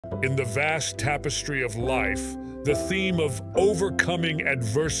In the vast tapestry of life, the theme of overcoming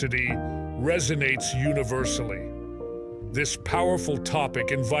adversity resonates universally. This powerful topic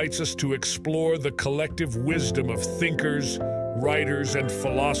invites us to explore the collective wisdom of thinkers, writers, and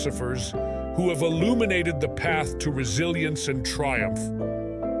philosophers who have illuminated the path to resilience and triumph.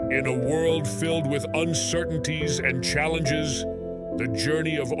 In a world filled with uncertainties and challenges, the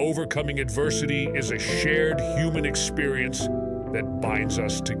journey of overcoming adversity is a shared human experience that binds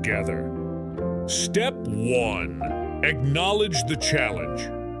us together. Step 1. Acknowledge the challenge.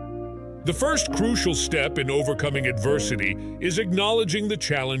 The first crucial step in overcoming adversity is acknowledging the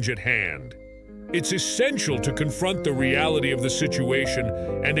challenge at hand. It's essential to confront the reality of the situation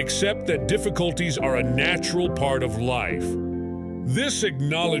and accept that difficulties are a natural part of life. This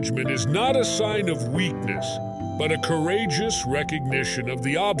acknowledgement is not a sign of weakness, but a courageous recognition of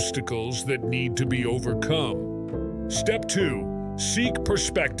the obstacles that need to be overcome. Step 2. Seek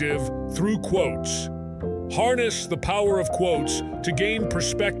perspective through quotes. Harness the power of quotes to gain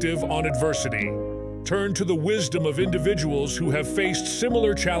perspective on adversity. Turn to the wisdom of individuals who have faced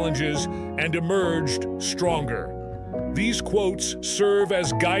similar challenges and emerged stronger. These quotes serve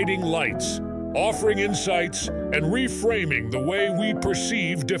as guiding lights, offering insights and reframing the way we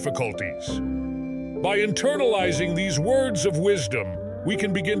perceive difficulties. By internalizing these words of wisdom, we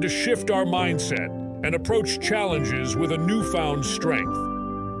can begin to shift our mindset and approach challenges with a newfound strength.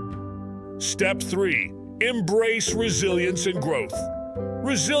 Step 3. Embrace resilience and growth.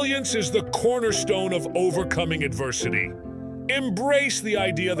 Resilience is the cornerstone of overcoming adversity. Embrace the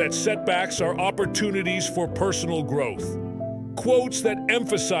idea that setbacks are opportunities for personal growth. Quotes that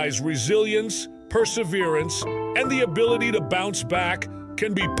emphasize resilience, perseverance, and the ability to bounce back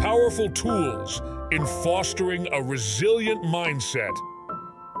can be powerful tools in fostering a resilient mindset.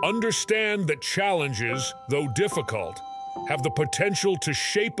 Understand that challenges, though difficult, have the potential to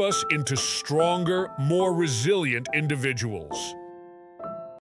shape us into stronger, more resilient individuals.